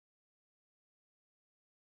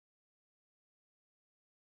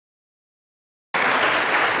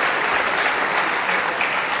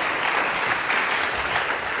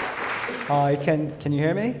Hi, can you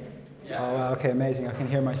hear me? Yeah. Oh, wow, okay, amazing. I can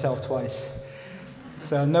hear myself twice.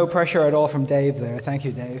 So no pressure at all from Dave there. Thank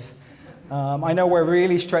you, Dave. I know we're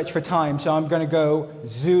really stretched for time, so I'm going to go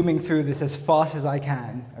zooming through this as fast as I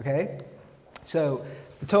can, okay? So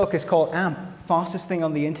the talk is called AMP, fastest thing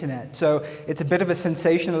on the internet. So it's a bit of a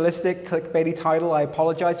sensationalistic, clickbaity title. I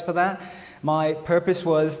apologize for that. My purpose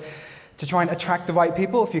was to try and attract the right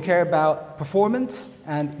people. If you care about performance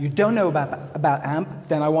and you don't know about AMP,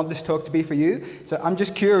 then I want this talk to be for you. So I'm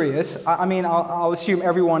just curious. I mean, I'll assume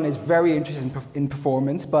everyone is very interested in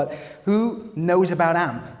performance, but who knows about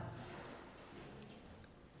AMP?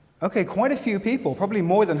 Okay, quite a few people, probably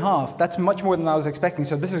more than half. That's much more than I was expecting,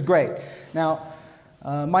 so this is great. Now,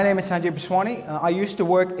 my name is Sanjay Purswani. I used to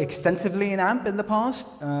work extensively in AMP in the past.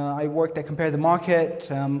 I worked at Compare the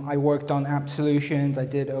Market. I worked on AMP solutions. I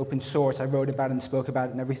did open source. I wrote about it and spoke about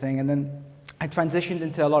it and everything. And then I transitioned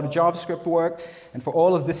into a lot of JavaScript work. And for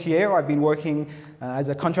all of this year, I've been working as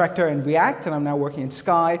a contractor in React, and I'm now working in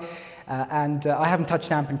Sky. I haven't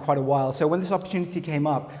touched AMP in quite a while. So when this opportunity came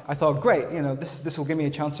up, I thought, great, you know, this will give me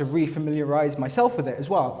a chance to refamiliarize myself with it as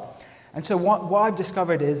well. And so what I've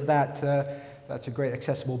discovered is that that's a great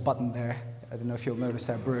accessible button there. I don't know if you'll notice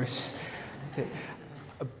that, Bruce.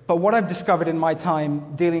 But what I've discovered in my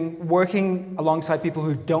time working alongside people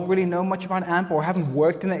who don't really know much about AMP or haven't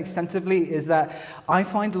worked in it extensively is that I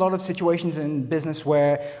find a lot of situations in business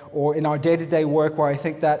or in our day-to-day work where I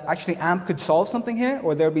think that actually AMP could solve something here,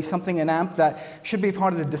 or there'll be something in AMP that should be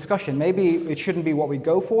part of the discussion. Maybe it shouldn't be what we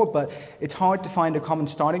go for, but it's hard to find a common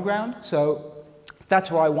starting ground. So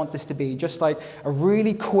that's where I want this to be, just like a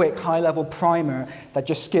really quick high-level primer that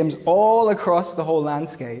just skims all across the whole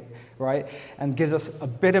landscape, right, and gives us a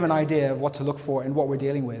bit of an idea of what to look for and what we're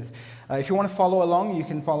dealing with. If you want to follow along, you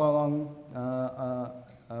can follow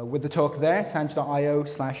along with the talk there,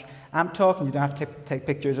 sanj.io/amp talk, and you don't have to take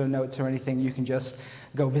pictures or notes or anything. You can just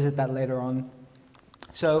go visit that later on.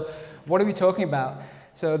 So what are we talking about?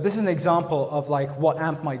 So this is an example of like what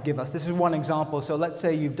AMP might give us. This is one example. So let's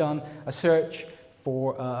say you've done a search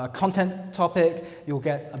for a content topic, you'll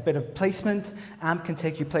get a bit of placement. AMP can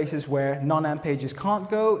take you places where non-AMP pages can't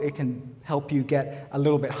go. It can help you get a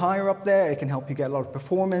little bit higher up there. It can help you get a lot of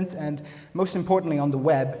performance. And most importantly, on the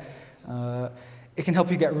web, it can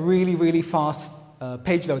help you get really, really fast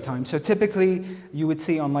page load time. So typically, you would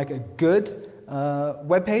see on like a good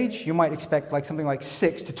web page, you might expect like something like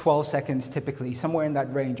 6 to 12 seconds typically, somewhere in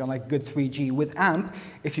that range on like good 3G. With AMP,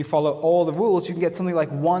 if you follow all the rules, you can get something like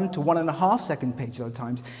 1 to 1.5 second page load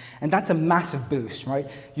times. And that's a massive boost, right?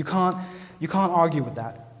 You can't argue with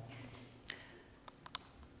that.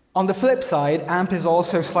 On the flip side, AMP is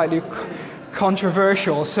also slightly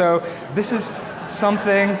controversial. So this is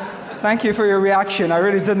something, thank you for your reaction. I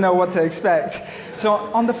really didn't know what to expect. So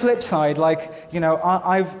on the flip side, like, you know,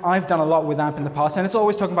 I've done a lot with AMP in the past, and it's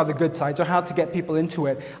always talking about the good sides or how to get people into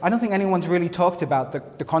it. I don't think anyone's really talked about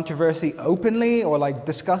the controversy openly or like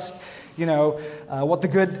discussed, you know, what the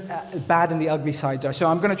good, bad, and the ugly sides are. So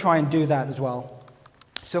I'm going to try and do that as well.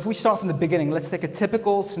 So if we start from the beginning, let's take a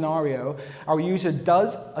typical scenario. Our user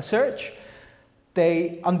does a search.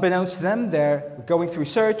 They, unbeknownst to them, they're going through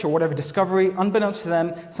search or whatever discovery. Unbeknownst to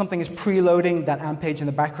them, something is preloading that AMP page in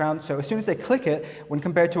the background. So as soon as they click it, when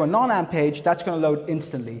compared to a non-AMP page, that's going to load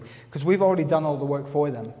instantly because we've already done all the work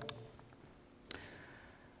for them.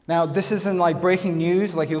 Now, this isn't like breaking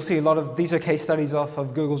news. Like you'll see a lot of, these are case studies off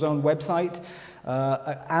of Google's own website.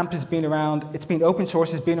 AMP has been around, it's been open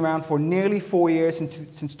source, has been around for nearly 4 years,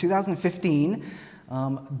 since 2015.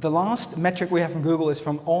 The last metric we have from Google is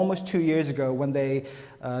from almost 2 years ago when they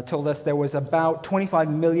told us there was about 25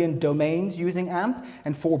 million domains using AMP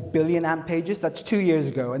and 4 billion AMP pages. That's 2 years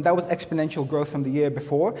ago, and that was exponential growth from the year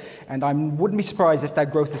before, and I wouldn't be surprised if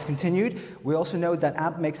that growth has continued. We also know that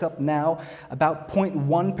AMP makes up now about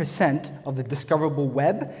 0.1% of the discoverable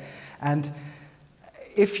web, and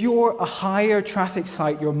if you're a higher traffic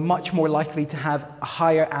site, you're much more likely to have a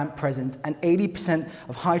higher AMP presence, and 80%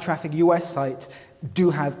 of high traffic US sites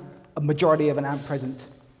do have a majority of an AMP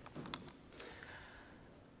presence.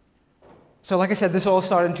 So like I said, this all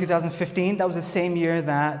started in 2015. That was the same year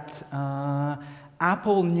that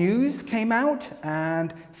Apple News came out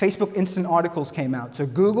and Facebook Instant Articles came out. So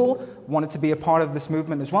Google wanted to be a part of this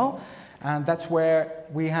movement as well, and that's where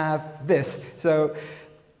we have this. So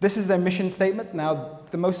this is their mission statement. Now,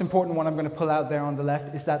 the most important one I'm going to pull out there on the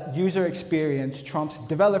left is that user experience trumps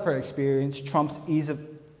developer experience trumps ease of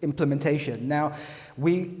implementation. Now,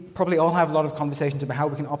 we probably all have a lot of conversations about how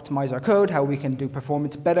we can optimize our code, how we can do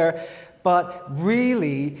performance better, but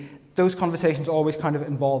really, those conversations always kind of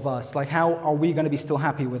involve us. Like, how are we going to be still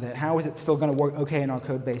happy with it? How is it still going to work okay in our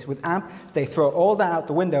code base? With AMP, they throw all that out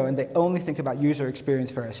the window, and they only think about user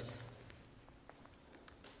experience first.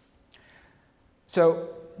 So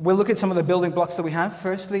we'll look at some of the building blocks that we have.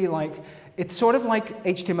 Firstly, it's sort of like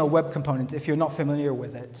HTML web components, if you're not familiar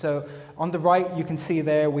with it. So on the right, you can see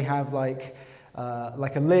there we have like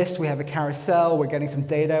a list, we have a carousel, we're getting some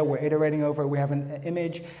data, we're iterating over it, we have an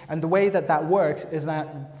image. And the way that that works is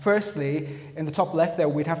that, firstly, in the top left there,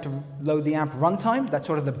 we'd have to load the AMP runtime. That's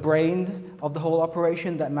sort of the brains of the whole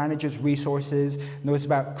operation that manages resources, knows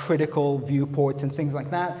about critical viewports and things like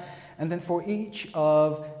that. And then for each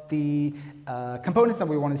of the components that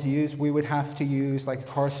we wanted to use, we would have to use like a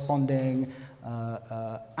corresponding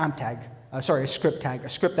AMP tag, a script tag, a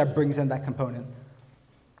script that brings in that component.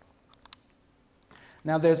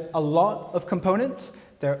 Now, there's a lot of components.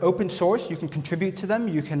 They're open source. You can contribute to them.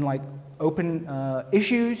 You can open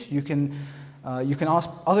issues. You can ask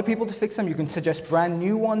other people to fix them. You can suggest brand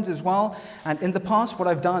new ones as well. And in the past, what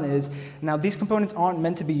I've done is, now these components aren't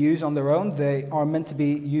meant to be used on their own. They are meant to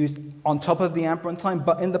be used on top of the AMP runtime.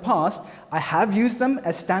 But in the past, I have used them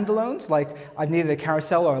as standalones. Like, I've needed a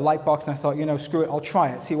carousel or a light box, and I thought, screw it, I'll try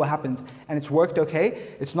it, see what happens. And it's worked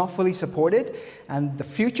okay. It's not fully supported. And the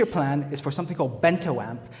future plan is for something called Bento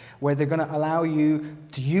AMP, where they're going to allow you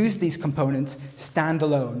to use these components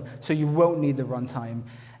standalone, so you won't need the runtime.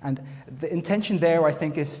 And the intention there, I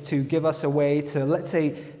think, is to give us a way to, let's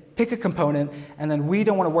say, pick a component, and then we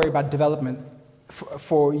don't want to worry about development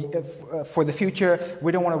for the future.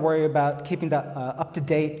 We don't want to worry about keeping that up to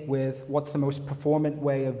date with what's the most performant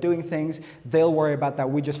way of doing things. They'll worry about that.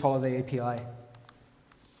 We just follow the API.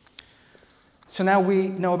 So now we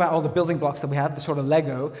know about all the building blocks that we have, the sort of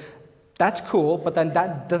Lego. That's cool, but then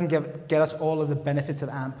that doesn't get us all of the benefits of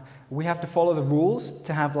AMP. We have to follow the rules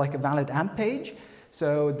to have like a valid AMP page.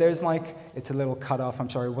 So there's it's a little cut off, I'm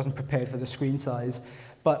sorry, I wasn't prepared for the screen size.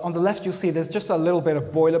 But on the left, you'll see there's just a little bit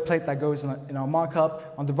of boilerplate that goes in our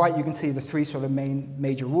markup. On the right, you can see the three sort of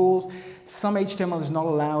major rules. Some HTML is not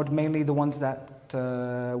allowed, mainly the ones that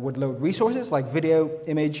would load resources, like video,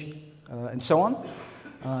 image, and so on.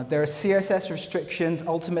 There are CSS restrictions.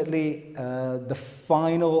 Ultimately, the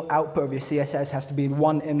final output of your CSS has to be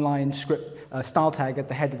one inline script style tag at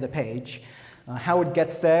the head of the page. How it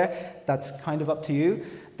gets there, that's kind of up to you.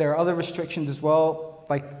 There are other restrictions as well,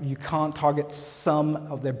 like you can't target some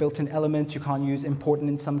of their built-in elements, you can't use important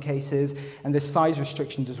in some cases, and there's size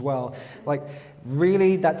restrictions as well. Like,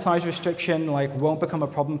 really, that size restriction won't become a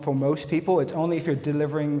problem for most people. It's only if you're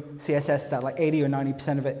delivering CSS that 80 or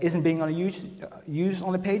 90% of it isn't being used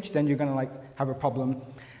on the page, then you're going to have a problem.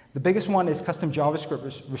 The biggest one is custom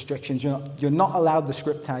JavaScript restrictions. You're not allowed the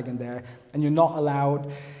script tag in there, and you're not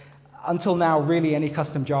allowed, until now, really any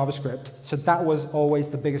custom JavaScript. So that was always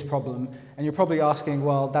the biggest problem. And you're probably asking,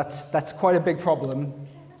 well, that's quite a big problem.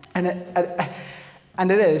 And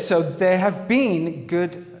it is. So there have been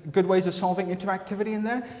good ways of solving interactivity in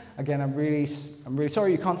there. Again, I'm really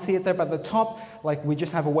sorry you can't see it there, but at the top, we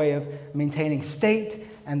just have a way of maintaining state,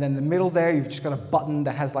 and then the middle there, you've just got a button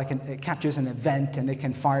that has it captures an event, and it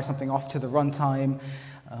can fire something off to the runtime.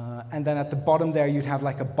 And then at the bottom there, you'd have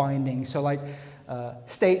a binding. So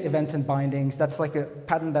state, events, and bindings, that's a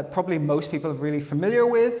pattern that probably most people are really familiar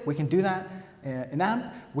with. We can do that in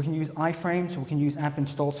AMP. We can use iframes. We can use AMP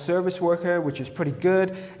install service worker, which is pretty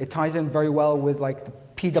good. It ties in very well with the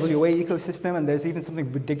PWA ecosystem, and there's even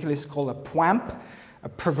something ridiculous called a PWAMP, a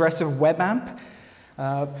progressive web AMP.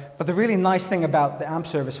 But the really nice thing about the AMP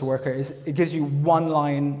service worker is it gives you one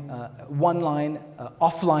line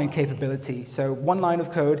offline capability. So one line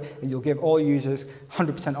of code, and you'll give all users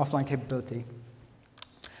 100% offline capability.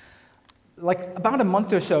 About a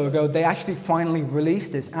month or so ago, they actually finally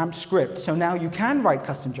released this AMP script. So now you can write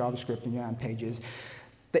custom JavaScript in your AMP pages.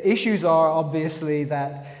 The issues are obviously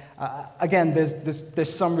that, again,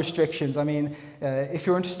 there's some restrictions. I mean, if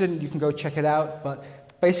you're interested, you can go check it out. But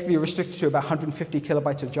basically, you're restricted to about 150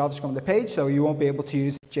 kilobytes of JavaScript on the page. So you won't be able to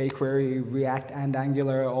use jQuery, React, and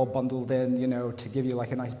Angular all bundled in, to give you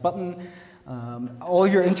a nice button. All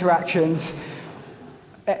of your interactions.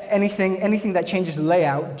 Anything that changes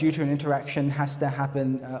layout due to an interaction has to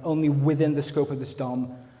happen only within the scope of this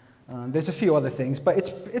DOM. There's a few other things, but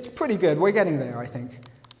it's pretty good. We're getting there, I think.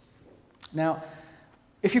 Now,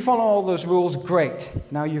 if you follow all those rules, great.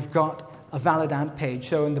 Now you've got a valid AMP page.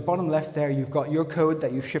 So in the bottom left there, you've got your code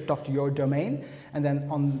that you've shipped off to your domain, and then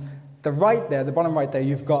on the right there, the bottom right there,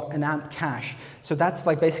 you've got an AMP cache. So that's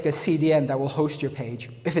basically a CDN that will host your page,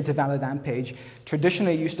 if it's a valid AMP page.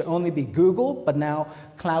 Traditionally, it used to only be Google, but now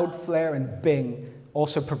Cloudflare and Bing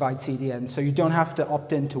also provide CDN. So you don't have to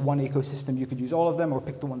opt into one ecosystem. You could use all of them or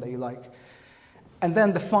pick the one that you like. And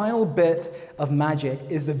then the final bit of magic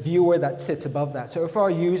is the viewer that sits above that. So if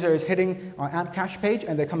our user is hitting our AMP cache page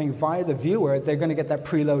and they're coming via the viewer, they're going to get that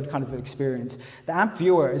preload kind of experience. The AMP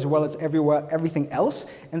viewer, as well as everything else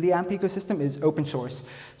in the AMP ecosystem, is open source.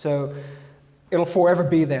 So it'll forever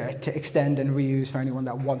be there to extend and reuse for anyone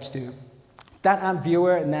that wants to. That AMP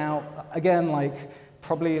viewer now, again, like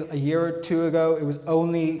probably a year or two ago, it was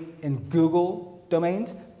only in Google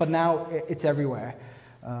domains, but now it's everywhere.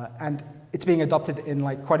 And it's being adopted in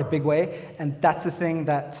like quite a big way, and that's the thing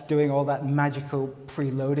that's doing all that magical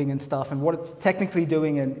preloading and stuff. And what it's technically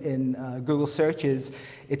doing in Google search is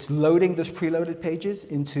it's loading those preloaded pages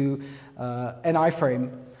into an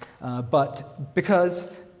iframe, but because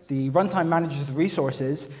the runtime manages the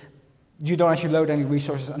resources, you don't actually load any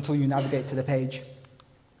resources until you navigate to the page.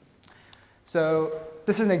 So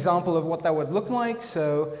this is an example of what that would look like.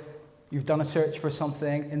 So you've done a search for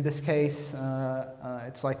something. In this case,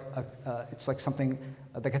 it's like something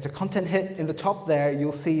that gets a content hit. In the top there,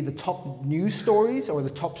 you'll see the top news stories or the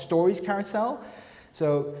top stories carousel.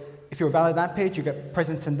 So if you're a valid AMP page, you get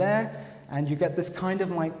present in there, and you get this kind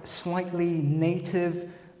of like slightly native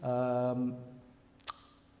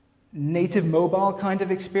mobile kind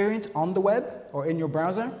of experience on the web or in your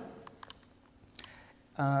browser.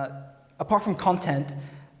 Apart from content,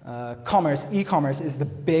 e-commerce is the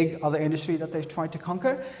big other industry that they've tried to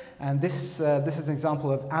conquer. And this is an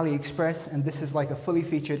example of AliExpress, and this is like a fully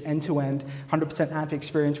featured end-to-end 100% AMP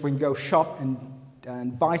experience where you can go shop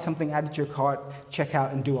and buy something, add it to your cart, check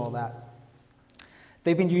out, and do all that.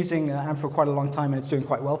 They've been using AMP for quite a long time, and it's doing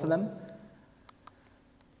quite well for them.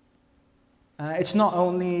 It's not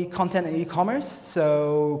only content and e-commerce,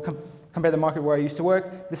 so compare the market where I used to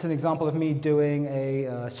work. This is an example of me doing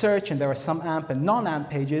a search, and there are some AMP and non-AMP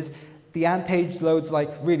pages. The AMP page loads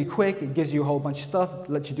like really quick. It gives you a whole bunch of stuff,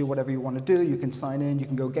 lets you do whatever you want to do. You can sign in, you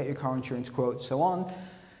can go get your car insurance quote, so on.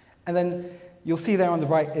 And then you'll see there on the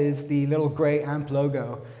right is the little gray AMP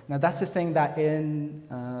logo. Now that's the thing that in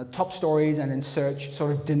top stories and in search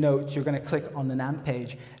sort of denotes you're going to click on an AMP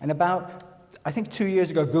page. And about I think 2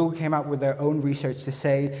 years ago, Google came out with their own research to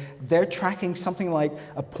say they're tracking something like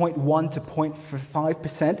a 0.1 to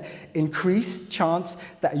 0.5% increased chance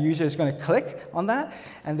that a user is going to click on that.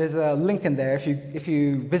 And there's a link in there. If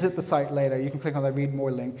you visit the site later, you can click on the Read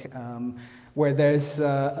More link, where there's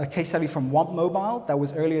a case study from Want Mobile that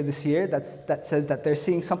was earlier this year that says that they're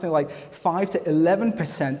seeing something like 5 to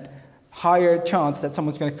 11% higher chance that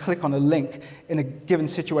someone's going to click on a link in a given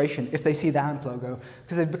situation if they see the AMP logo,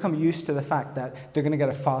 because they've become used to the fact that they're going to get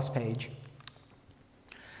a fast page.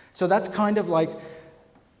 So that's kind of like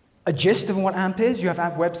a gist of what AMP is. You have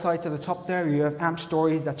AMP websites at the top there. You have AMP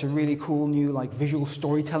stories. That's a really cool new like visual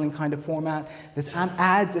storytelling kind of format. There's AMP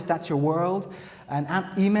ads if that's your world. And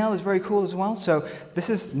AMP email is very cool as well. So this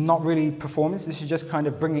is not really performance. This is just kind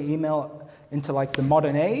of bringing email into like the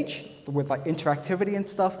modern age with like interactivity and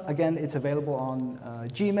stuff. Again, it's available on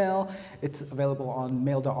Gmail. It's available on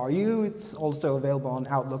mail.ru. It's also available on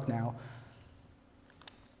Outlook now.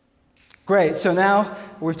 Great, so now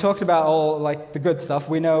we've talked about all like the good stuff.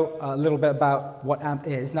 We know a little bit about what AMP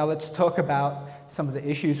is. Now let's talk about some of the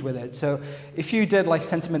issues with it. So if you did like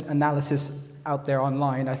sentiment analysis out there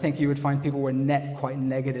online, I think you would find people were quite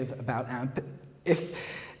negative about AMP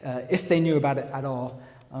if they knew about it at all.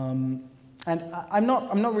 And I'm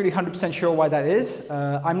not really 100% sure why that is.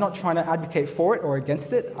 I'm not trying to advocate for it or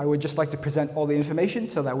against it. I would just like to present all the information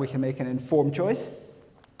so that we can make an informed choice.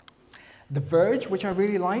 The Verge, which I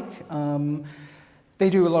really like, they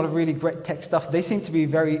do a lot of really great tech stuff. They seem to be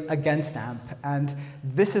very against AMP. And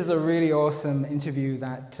this is a really awesome interview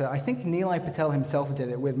that I think Nilay Patel himself did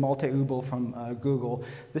it with Malte Ubel from Google.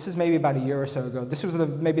 This is maybe about a year or so ago. This was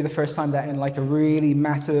maybe the first time that in like a really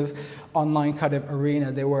massive online kind of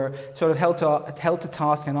arena, they were sort of held to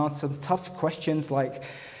task and answered some tough questions like,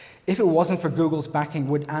 if it wasn't for Google's backing,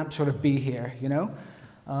 would AMP sort of be here, you know?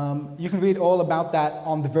 You can read all about that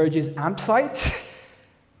on The Verge's AMP site.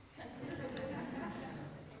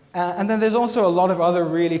 And then there's also a lot of other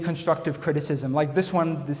really constructive criticism. Like this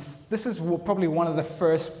one, this is probably one of the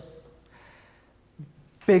first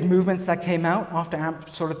big movements that came out after AMP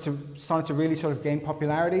started to really sort of gain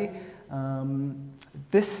popularity.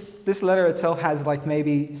 This letter itself has like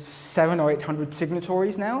maybe 700 or 800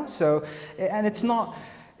 signatories now. So, and it's not.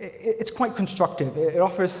 It's quite constructive. It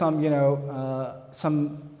offers some, you know,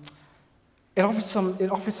 it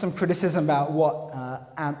offers some criticism about what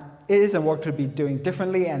AMP is and what it could be doing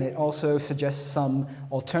differently, and it also suggests some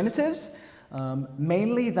alternatives.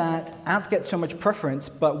 Mainly that AMP gets so much preference,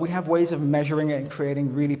 but we have ways of measuring it and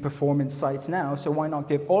creating really performant sites now, so why not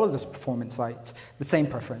give all of those performant sites the same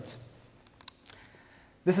preference?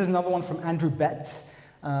 This is another one from Andrew Betts.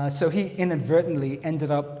 So he inadvertently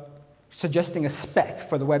ended up suggesting a spec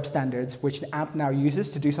for the web standards, which the AMP now uses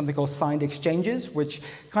to do something called signed exchanges, which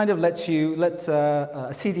kind of lets a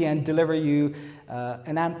CDN deliver you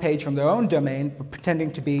an AMP page from their own domain, but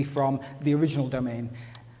pretending to be from the original domain.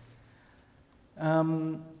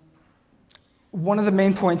 One of the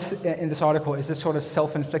main points in this article is this sort of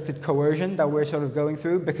self-inflicted coercion that we're sort of going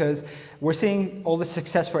through, because we're seeing all the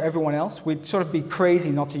success for everyone else. We'd sort of be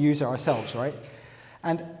crazy not to use it ourselves, right?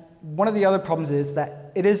 And one of the other problems is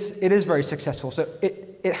that it is very successful. So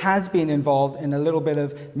it has been involved in a little bit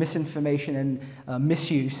of misinformation and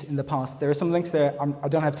misuse in the past. There are some links there. I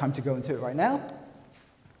don't have time to go into it right now.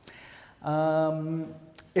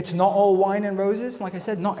 It's not all wine and roses. Like I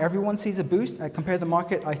said, not everyone sees a boost. Compared to the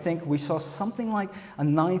market, I think we saw something like a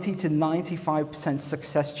 90 to 95%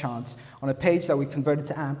 success chance on a page that we converted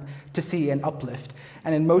to AMP to see an uplift.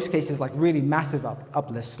 And in most cases, like really massive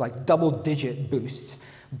uplifts, like double-digit boosts.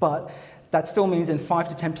 But that still means in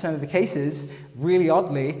 5 to 10% of the cases, really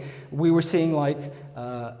oddly, we were seeing like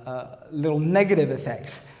little negative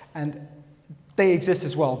effects. And they exist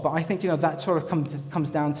as well, but I think that sort of comes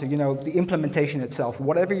down to the implementation itself.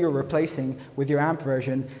 Whatever you're replacing with your AMP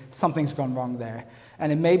version, something's gone wrong there.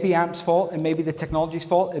 And it may be AMP's fault, it may be the technology's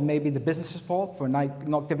fault, it may be the business's fault for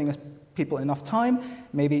not giving us people enough time,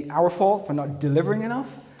 it may be our fault for not delivering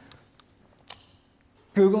enough.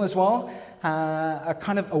 Google as well are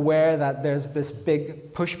kind of aware that there's this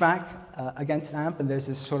big pushback against AMP, and there's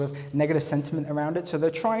this sort of negative sentiment around it. So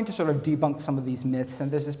they're trying to sort of debunk some of these myths,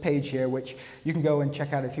 and there's this page here which you can go and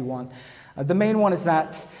check out if you want. The main one is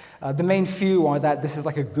that, the main few are that this is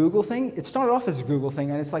like a Google thing. It started off as a Google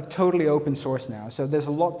thing, and it's like totally open source now. So there's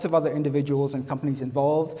lots of other individuals and companies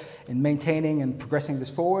involved in maintaining and progressing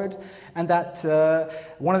this forward. And that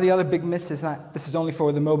one of the other big myths is that this is only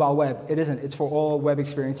for the mobile web. It isn't. It's for all web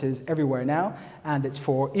experiences everywhere now, and it's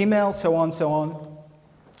for email, so on, so on.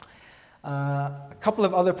 A couple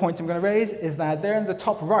of other points I'm going to raise is that there in the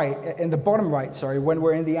top right, in the bottom right, sorry, when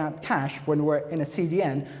we're in the AMP cache, when we're in a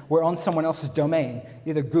CDN, we're on someone else's domain,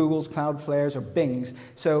 either Google's, Cloudflare's, or Bing's.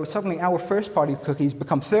 So suddenly our first-party cookies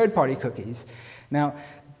become third-party cookies. Now,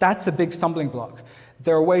 that's a big stumbling block.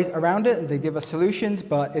 There are ways around it, and they give us solutions,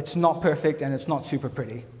 but it's not perfect and it's not super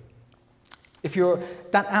pretty. If you're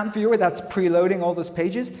that AMP viewer that's preloading all those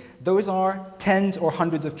pages, those are tens or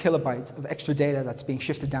hundreds of kilobytes of extra data that's being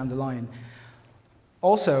shifted down the line.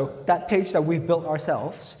 Also, that page that we've built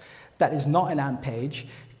ourselves, that is not an AMP page,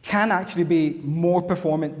 can actually be more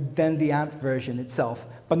performant than the AMP version itself,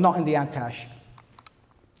 but not in the AMP cache.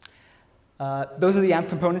 Those are the AMP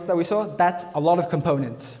components that we saw. That's a lot of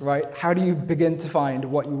components, right? How do you begin to find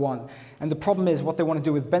what you want? And the problem is what they want to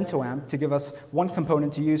do with Bento AMP to give us one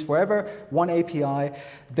component to use forever, one API,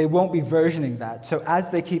 they won't be versioning that. So as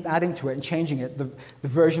they keep adding to it and changing it, the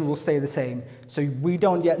version will stay the same. So we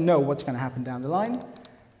don't yet know what's going to happen down the line.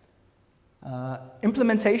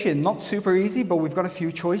 Implementation, not super easy, but we've got a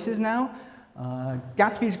few choices now.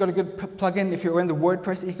 Gatsby's got a good plugin. If you're in the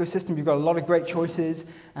WordPress ecosystem, you've got a lot of great choices.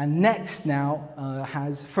 And Next now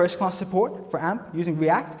has first-class support for AMP using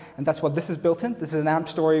React, and that's what this is built in. This is an AMP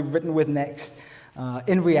story written with Next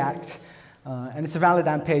in React, and it's a valid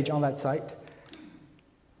AMP page on that site.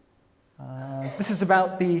 This is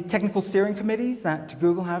about the technical steering committees that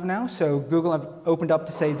Google have now. So Google have opened up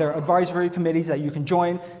to say there are advisory committees that you can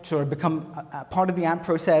join to sort of become a part of the AMP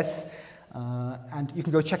process. And you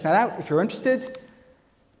can go check that out if you're interested.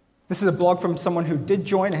 This is a blog from someone who did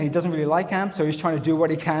join, and he doesn't really like AMP, so he's trying to do what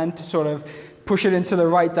he can to sort of push it into the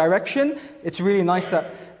right direction. It's really nice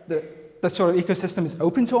that the sort of ecosystem is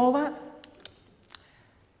open to all that.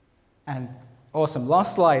 And awesome,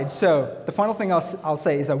 last slide. So the final thing I'll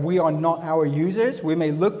say is that we are not our users. We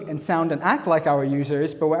may look and sound and act like our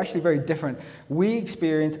users, but we're actually very different. We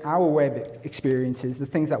experience our web experiences, the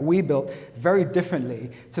things that we built, very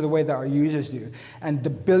differently to the way that our users do. And the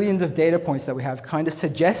billions of data points that we have kind of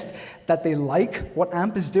suggest that they like what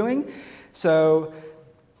AMP is doing. So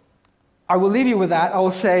I will leave you with that. I will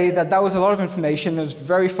say that that was a lot of information. It was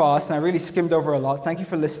very fast, and I really skimmed over a lot. Thank you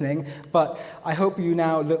for listening. But I hope you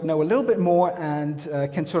now know a little bit more and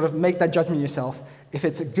can sort of make that judgment yourself if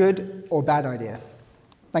it's a good or bad idea.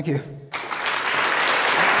 Thank you.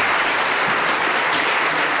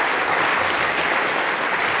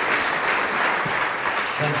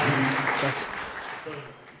 Thank you. Thanks.